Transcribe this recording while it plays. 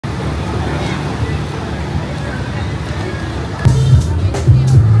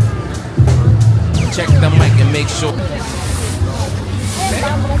the mic and make sure.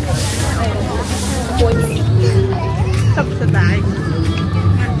 Sắp sửa đại.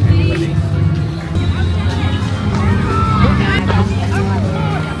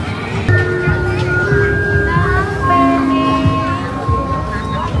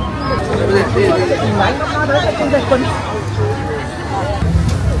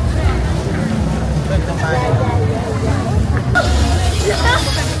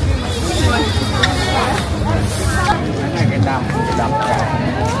 Cái đầm cả.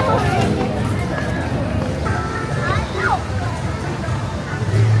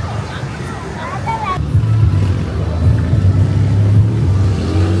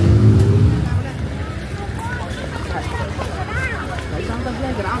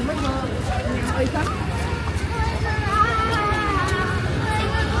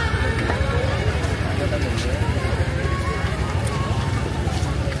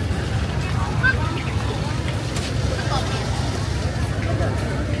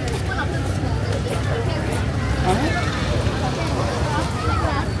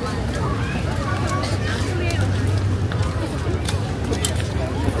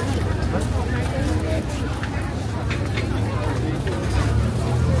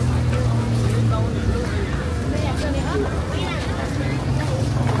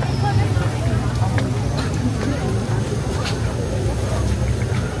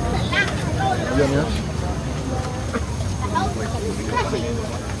 Nhá.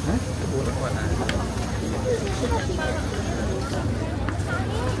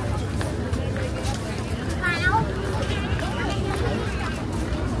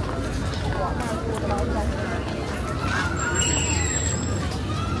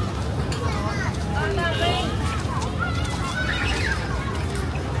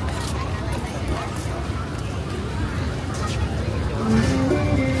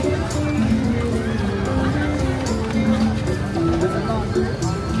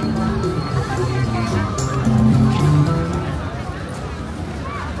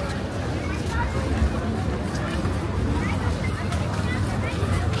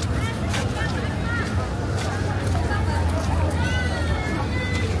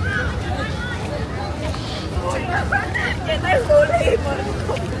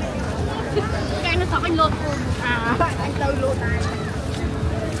 Cái nó sọc anh lột. À, anh đâu lột này.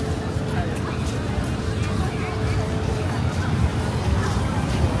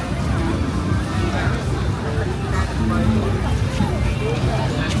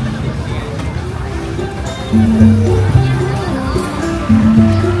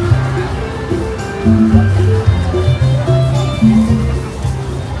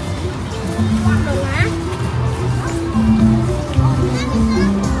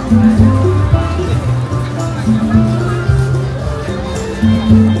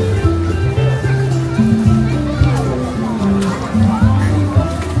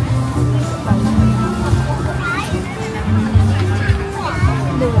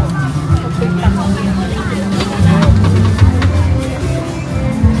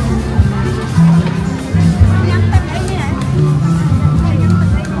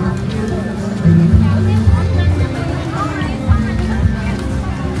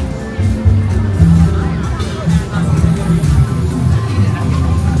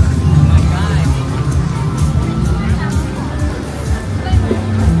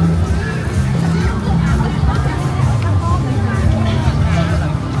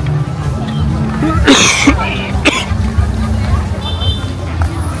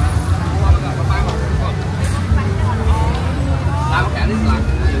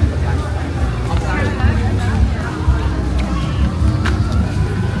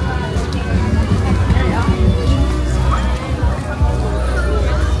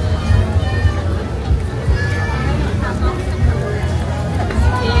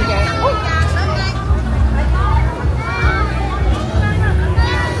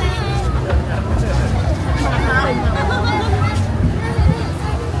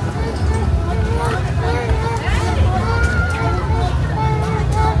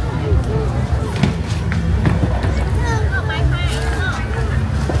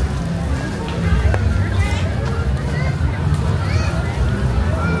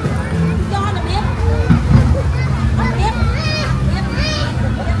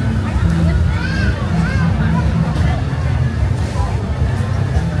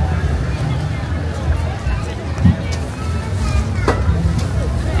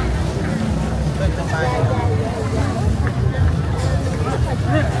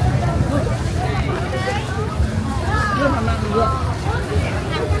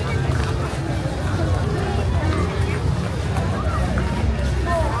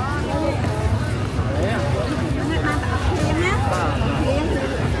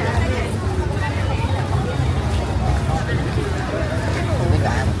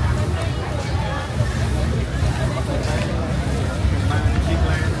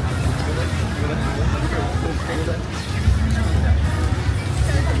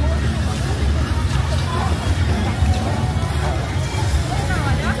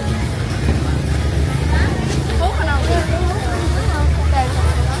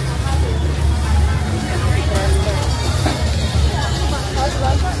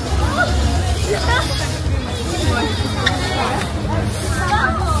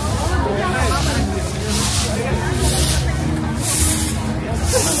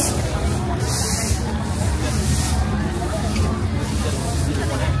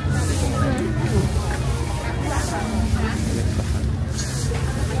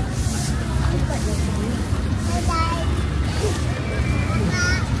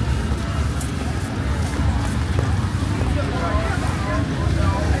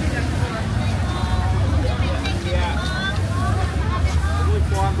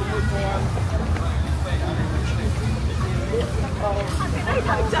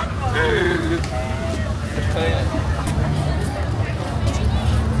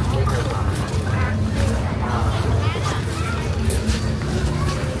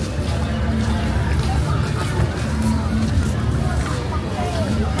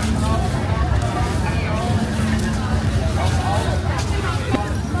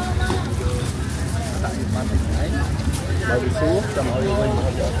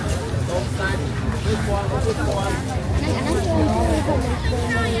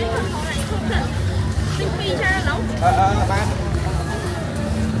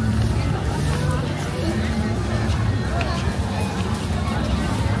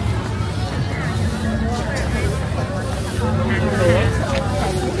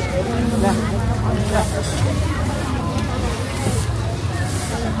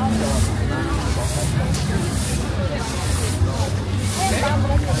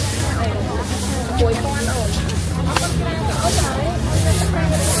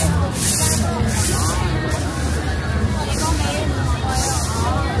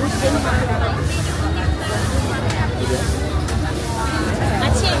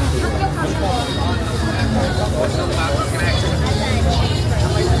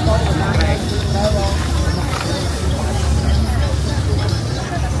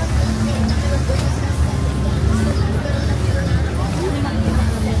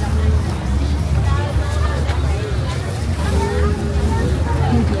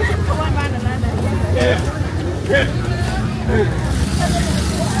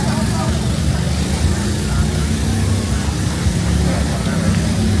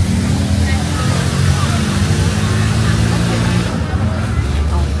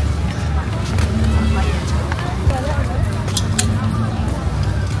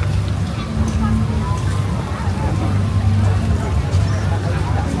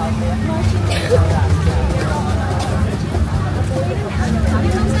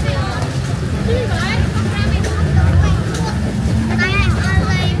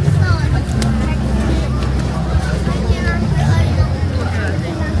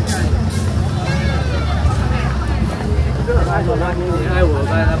 Bán ai will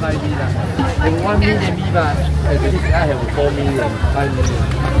buy that 5 million. In 1 million B but at least I have 4 million, 5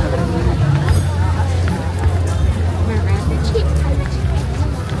 million.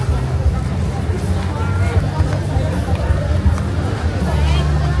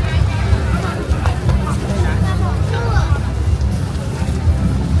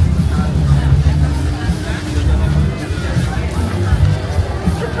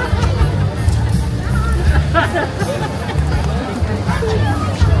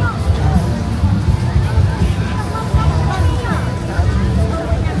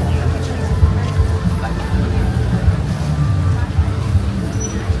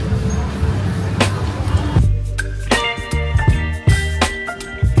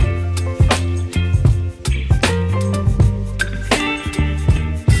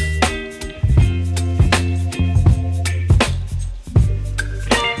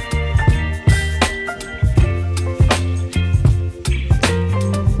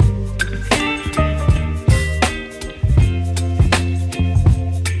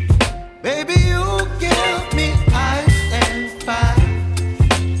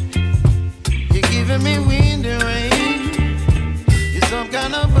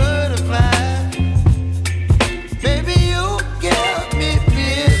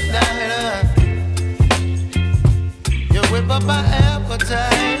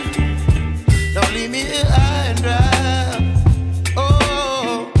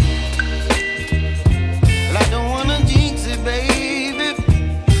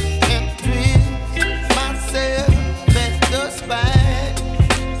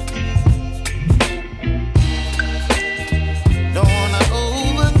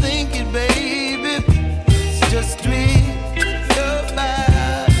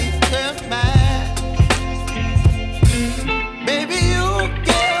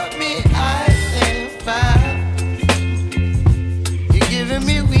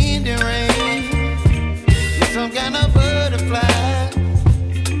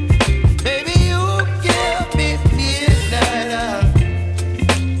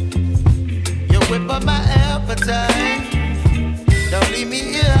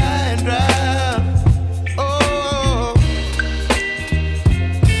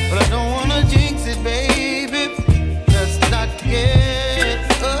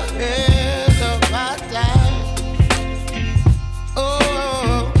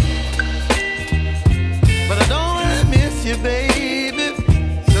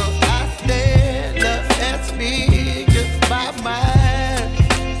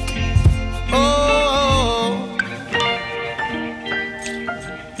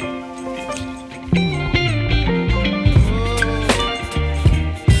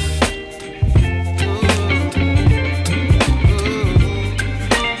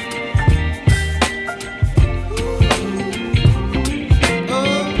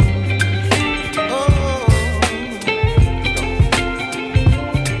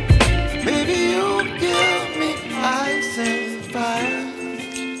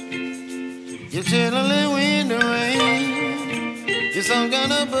 You're chilling in the rain. You're some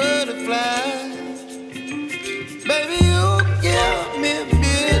kind of butterfly. Baby, you give me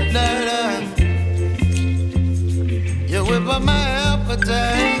midnight. You whip up my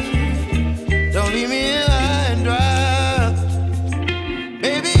appetite. Don't leave me here high and dry.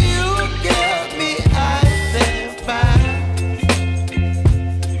 Baby, you give me ice and fire.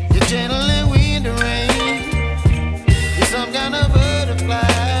 You're channeling wind and rain. You're some kind of butterfly.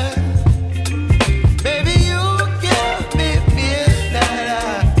 Baby, you give me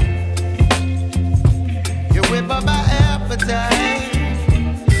midnight. You whip up my appetite.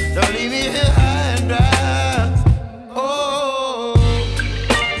 Don't leave me here high and dry.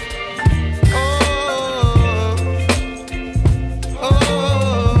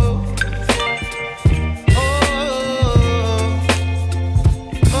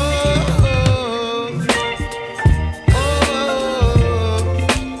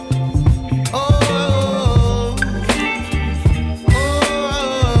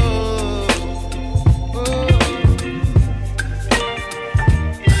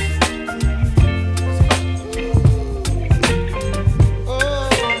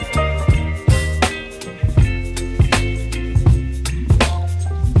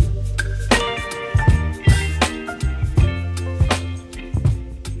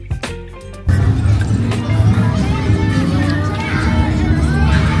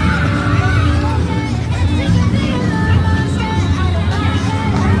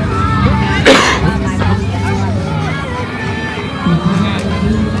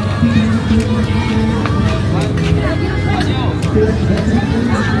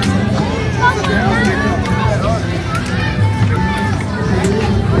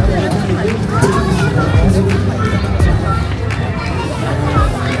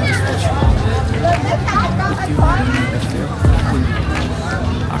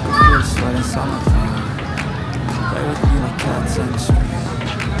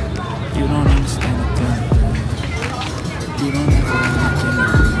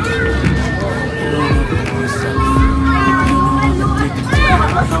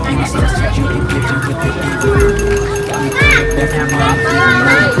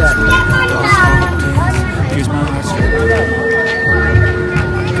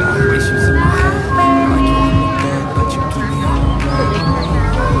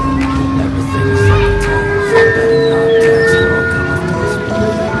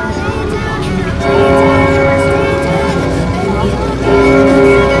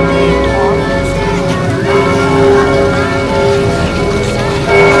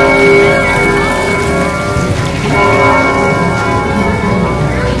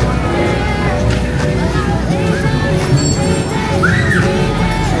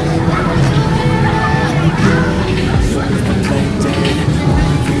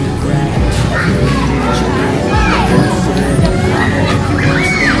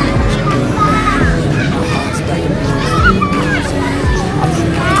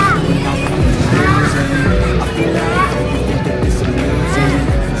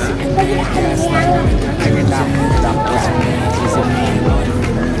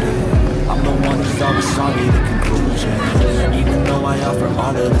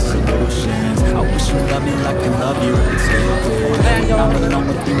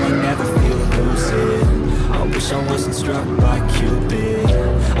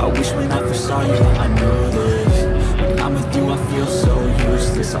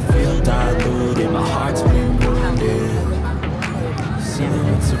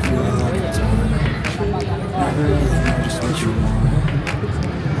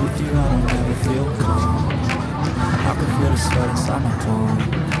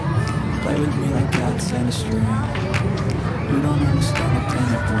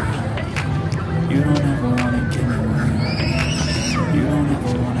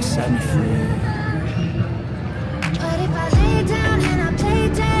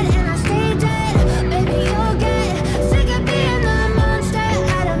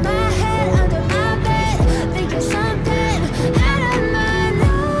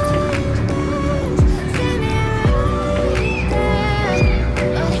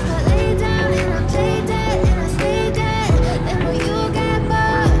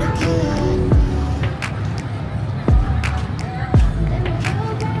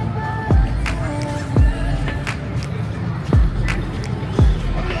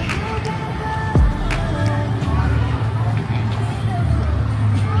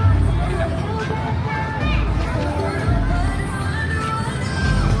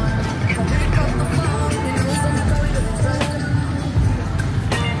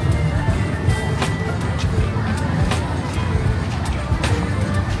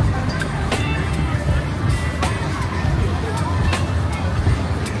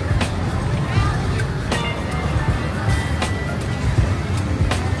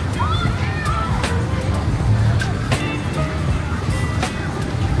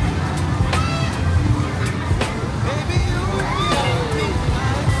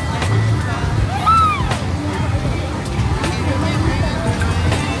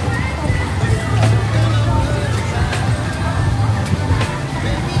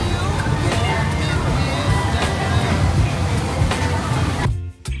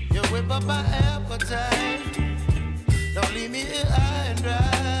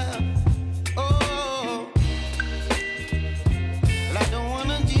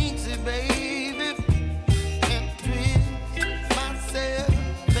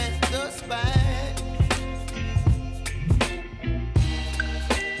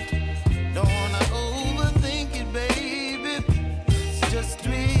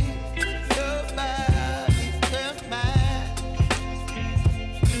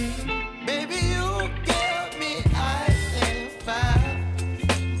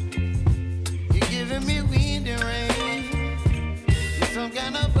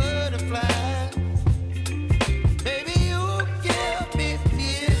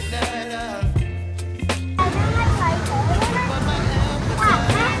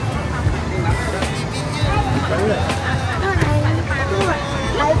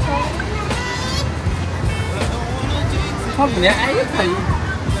 khóc nhẹ ấy thầy.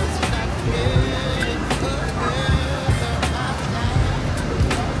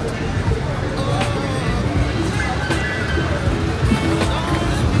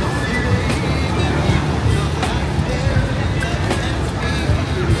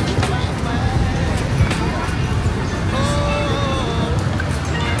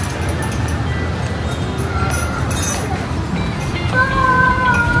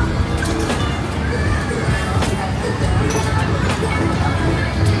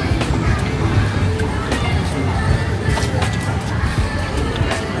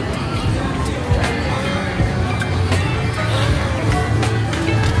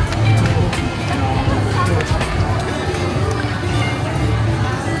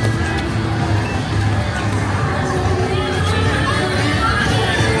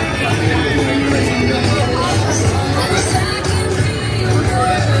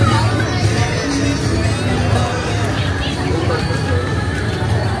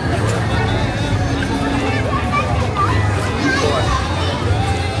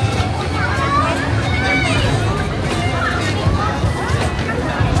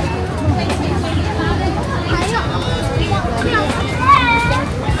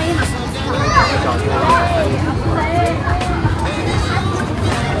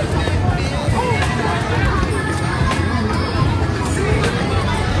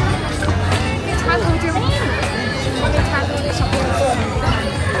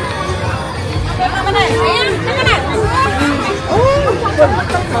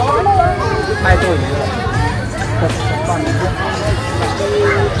 Hai tuổi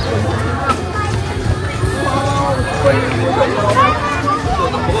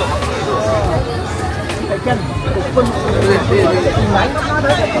cái chân của quân máy nó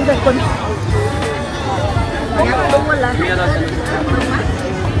đấy không phải quân đúng là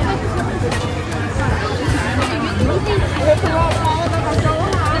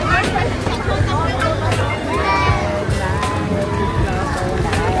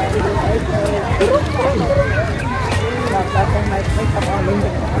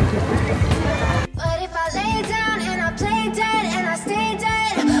But if I lay down and I play dead and I stay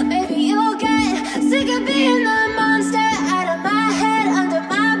dead, maybe you'll get sick of being the monster out of my head, under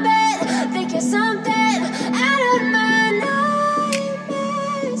my bed. Think you're something out of my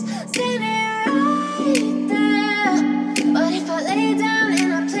nightmares, standing right there. But if I lay down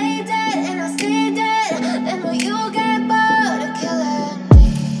and I play dead and I stay dead, then will you get bored of killing me?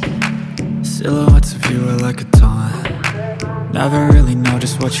 Silhouettes of you are like a taunt. Never really know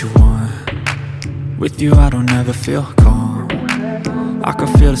just what you want. With you I don't ever feel calm. I can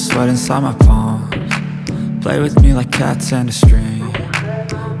feel the sweat inside my palms. Play with me like cats and a string.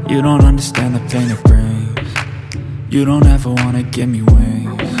 You don't understand the pain it brings. You don't ever wanna give me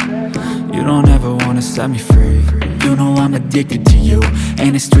wings. You don't ever wanna set me free. You know I'm addicted to you,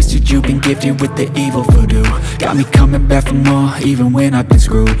 and it's twisted, you've been gifted with the evil voodoo. Got me coming back for more, even when I've been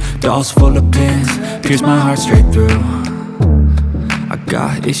screwed. Dolls full of pins, pierce my heart straight through. I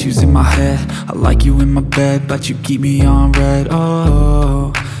got issues in my head, I like you in my bed, but you keep me on red.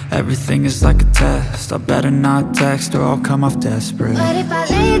 Oh, everything is like a test, I better not text or I'll come off desperate. But if I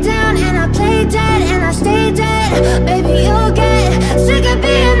lay down and I play dead and I stay dead, baby you'll get sick of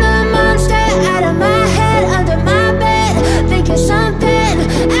being the monster out of my head, under my bed. Think you're something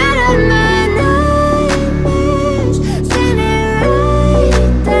out of my nightmares, standing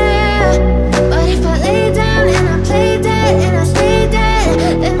right there. But if I lay down and I play dead and I stay dead,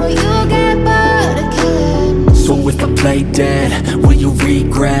 then will you get bored of killing me? So if I play dead, will you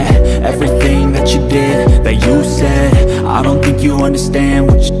regret everything that you did, that you said? I don't think you understand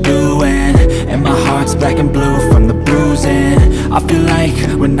what you're doing, and my heart's black and blue from the bruising. I feel like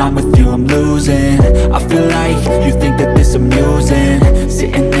when I'm with you I'm losing. I feel like you think that this amusing,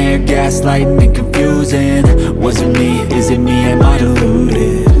 sitting there gaslighting and confusing. Was it me? Is it me? Am I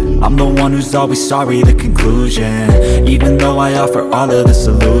deluded? I'm the one who's always sorry, the conclusion, even though I offer all of the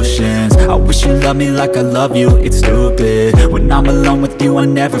solutions. I wish you loved me like I love you, it's stupid. When I'm alone with you I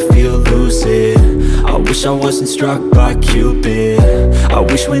never feel lucid. I wish I wasn't struck by Cupid. I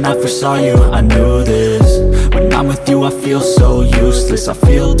wish when I first saw you I knew this. When I'm with you I feel so useless, I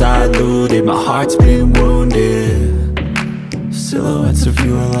feel diluted, my heart's been wounded. Silhouettes of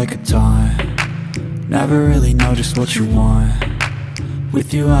you are like a taunt. Never really know just what you want.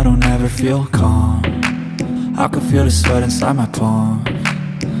 With you I don't ever feel calm. I can feel the sweat inside my palms.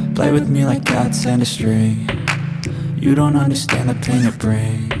 Play with me like cats and a string. You don't understand the pain it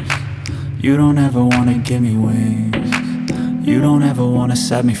brings. You don't ever wanna give me wings. You don't ever wanna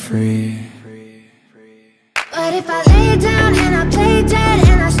set me free. But if I lay down and I play dead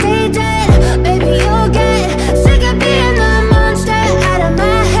and I stay dead, baby you'll get sick of being the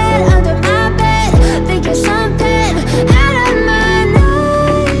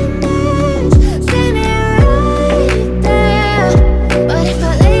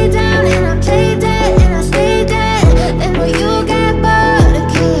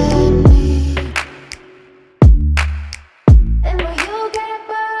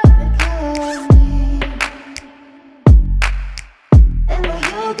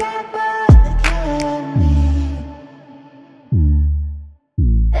you get bored of killing me?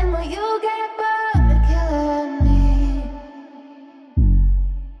 And will you get bored of killing me?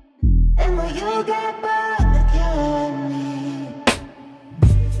 And will you get bored of killing me?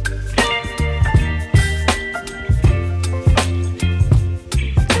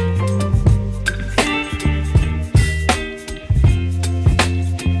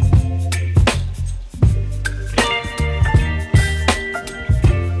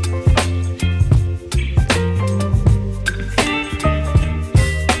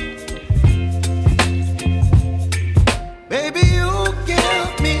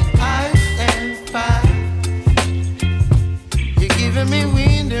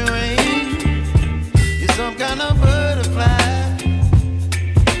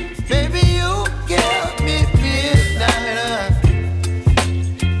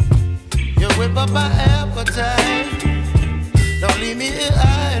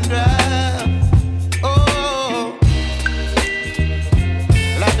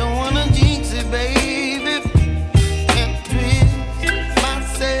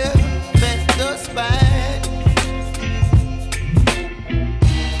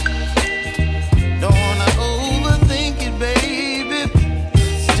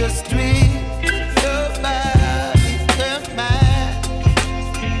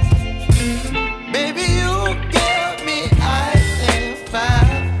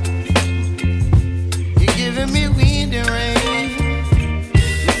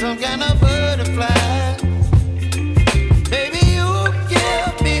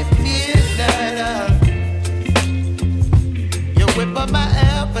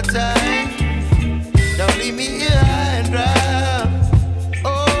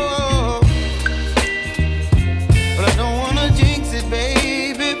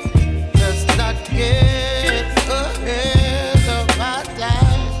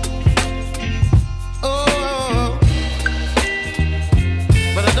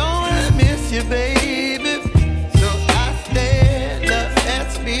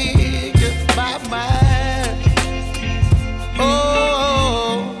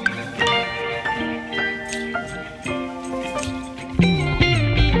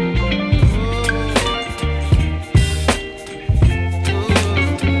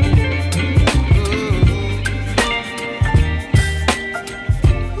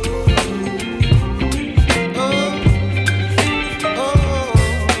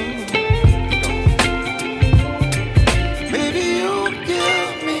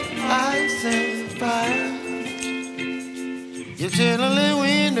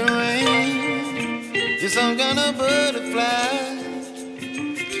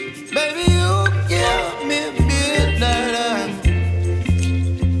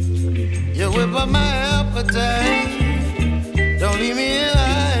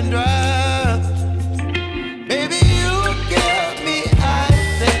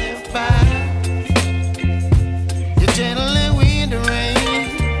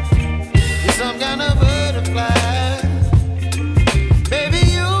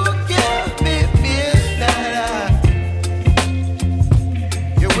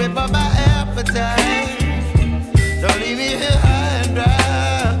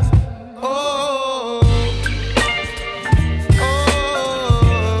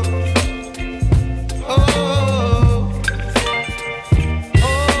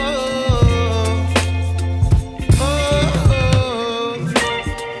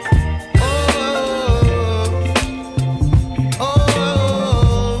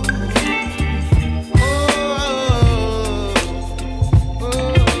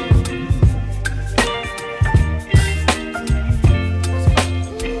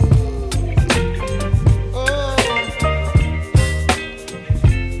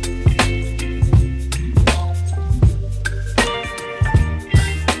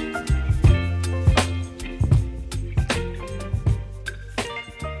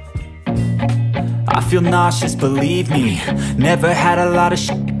 I feel nauseous, believe me. Never had a lot of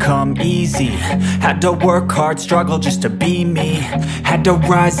shit come easy. Had to work hard, struggle just to be me. Had to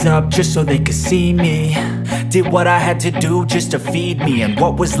rise up just so they could see me. Did what I had to do just to feed me, and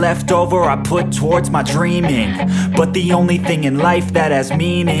what was left over I put towards my dreaming. But the only thing in life that has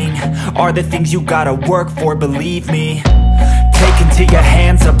meaning are the things you gotta work for, believe me. Take into your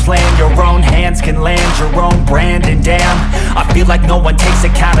hands a plan, your own hands can land your own brand. And damn, I feel like no one takes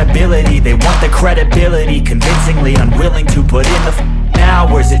accountability. They want the credibility, convincingly unwilling to put in the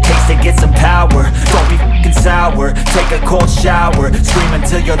hours it takes to get some power. Don't be f***ing sour, take a cold shower. Scream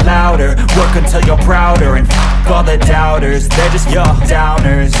until you're louder, work until you're prouder. And f*** all the doubters, they're just your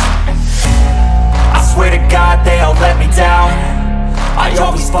downers. I swear to God they all let me down. I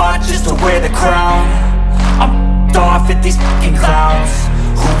always fought just to wear the crown. I'm f***ed off at these fucking clowns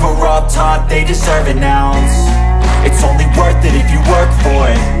who were all taught they deserve an ounce. It's only worth it if you work for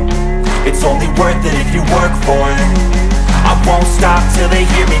it. It's only worth it if you work for it. I won't stop till they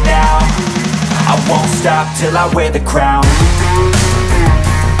hear me now. I won't stop till I wear the crown.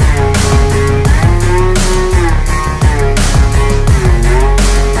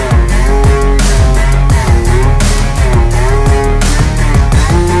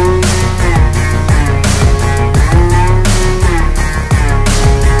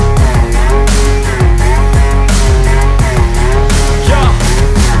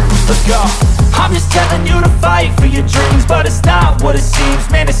 I'm just telling you to fight for your dreams, but it's not what it seems.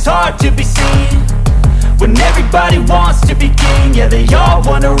 Man, it's hard to be seen when everybody wants to be king. Yeah, they all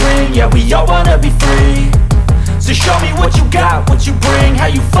wanna ring, yeah, we all wanna be free. So show me what you got, what you bring, how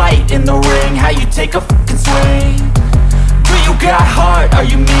you fight in the ring, how you take a fucking swing. Do you got heart, are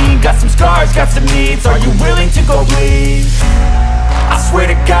you mean? Got some scars, got some needs, are you willing to go bleed? I swear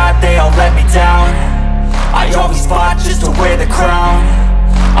to God they all let me down. I always fought just to wear the crown.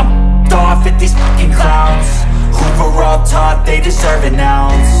 I'm off at these fucking clowns who were all taught they deserve an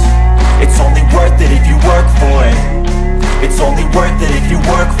ounce. It's only worth it if you work for it. It's only worth it if you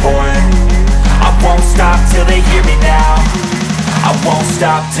work for it. I won't stop till they hear me now. I won't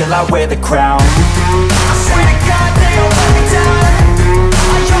stop till I wear the crown. I swear to God they all let me down.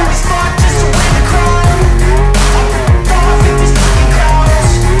 I always fought just to wear the crown. I'm off at these fucking clowns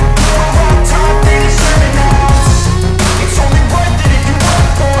who were all taught they deserve an ounce. It's only worth it if you work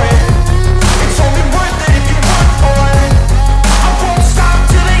for it. It's only worth it if you work for it. I won't stop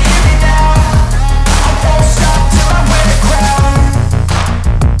till they hear me now. I won't stop till I wear the crown.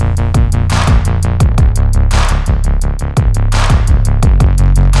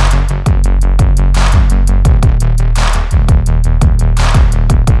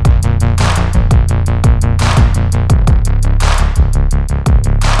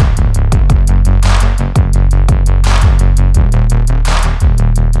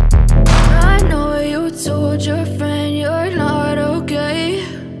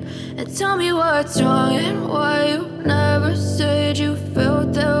 Tell me what's wrong and why you never said you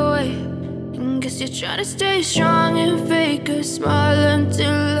felt that way. And guess you're trying to stay strong and fake a smile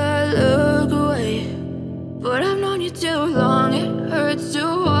until I look away. But I've known you too long, it hurts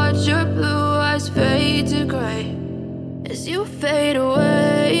to watch your blue eyes fade to gray as you fade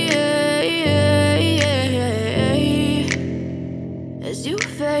away. As you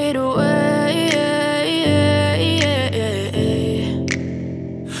fade away.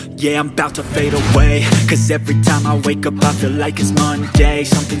 Yeah, I'm about to fade away, cause every time I wake up I feel like it's Monday.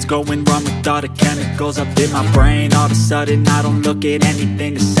 Something's going wrong with all the chemicals up in my brain. All of a sudden I don't look at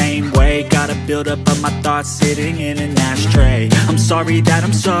anything the same way. Got a buildup of my thoughts sitting in an ashtray. I'm sorry that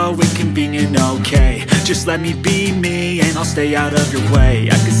I'm so inconvenient, okay. Just let me be me and I'll stay out of your way.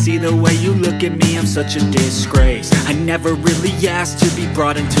 I can see the way you look at me, I'm such a disgrace. I never really asked to be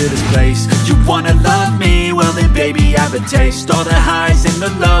brought into this place. You wanna love me? Well then baby I have a taste. All the highs and the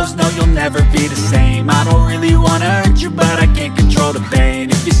lows, no, you'll never be the same. I don't really wanna hurt you, but I can't control the pain.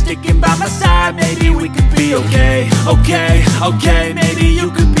 If you're sticking by my side, maybe we could be okay. Okay, maybe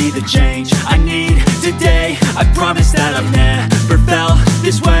you could be the change I need today. I promise that I've never felt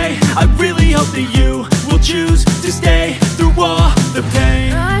this way. I really hope that you will choose to stay through all the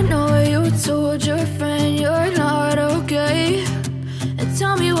pain. I know you told your friend you're not okay. And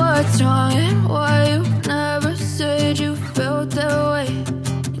tell me what's wrong and why you never said you felt that way.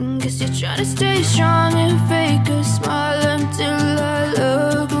 Guess you're trying to stay strong and fake a smile until I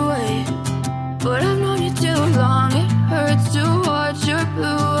look away. But I've known you too long, it hurts to watch your blue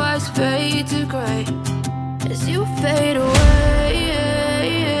eyes fade to gray as you fade away.